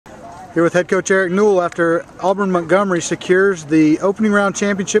Here with head coach Eric Newell after Auburn Montgomery secures the opening round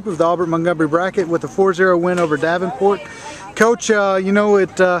championship of the Auburn Montgomery bracket with a 4-0 win over Davenport. Coach, you know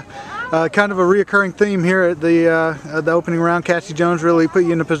it kind of a reoccurring theme here at the opening round. Cassie Jones really put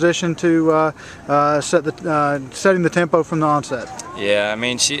you in a position to setting the tempo from the onset. Yeah, I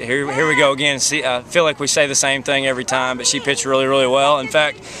mean, here we go again. I feel like we say the same thing every time, but she pitched really, really well. In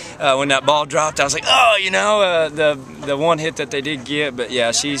fact, when that ball dropped, I was like, oh, you know, the one hit that they did get. But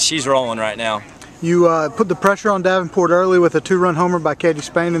yeah, she's rolling right now. You put the pressure on Davenport early with a 2-run homer by Katie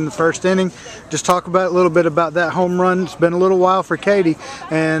Spain in the first inning. Just talk about a little bit about that home run. It's been a little while for Katie,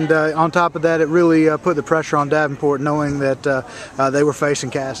 and on top of that, it really put the pressure on Davenport, knowing that they were facing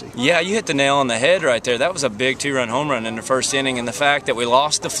Cassie. Yeah, you hit the nail on the head right there. That was a big 2-run home run in the first inning, and the fact that we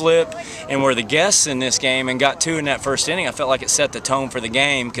lost the flip and were the guests in this game and got 2 in that first inning, I felt like it set the tone for the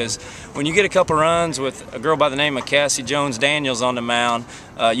game, because when you get a couple runs with a girl by the name of Cassie Jones Daniels on the mound,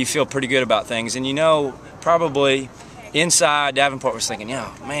 you feel pretty good about things. And you know, probably inside, Davenport was thinking,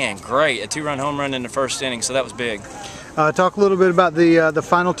 yeah, man, great, a 2-run home run in the first inning, so that was big. Talk a little bit about the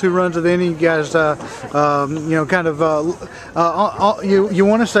final 2 runs of the inning. You guys, you know, kind of, you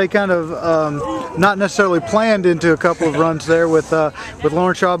want to say kind of not necessarily planned into a couple of runs there with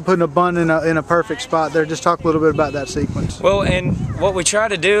Lauren Shaw putting a bunt in a perfect spot there. Just talk a little bit about that sequence. Well, and what we try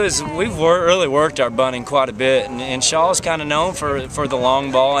to do is we've really worked our bunting quite a bit, and Shaw's kind of known for the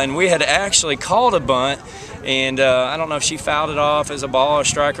long ball, and we had actually called a bunt. And I don't know if she fouled it off as a ball or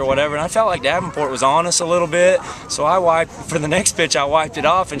strike or whatever. And I felt like Davenport was on us a little bit, so for the next pitch I wiped it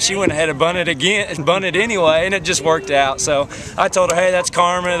off, and she went ahead and bunted again and bunted anyway, and it just worked out. So I told her, hey, that's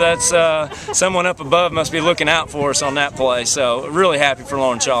karma. That's someone up above must be looking out for us on that play. So really happy for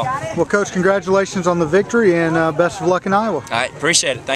Lauren Shaw. Well, Coach, congratulations on the victory, and best of luck in Iowa. All right, appreciate it. Thank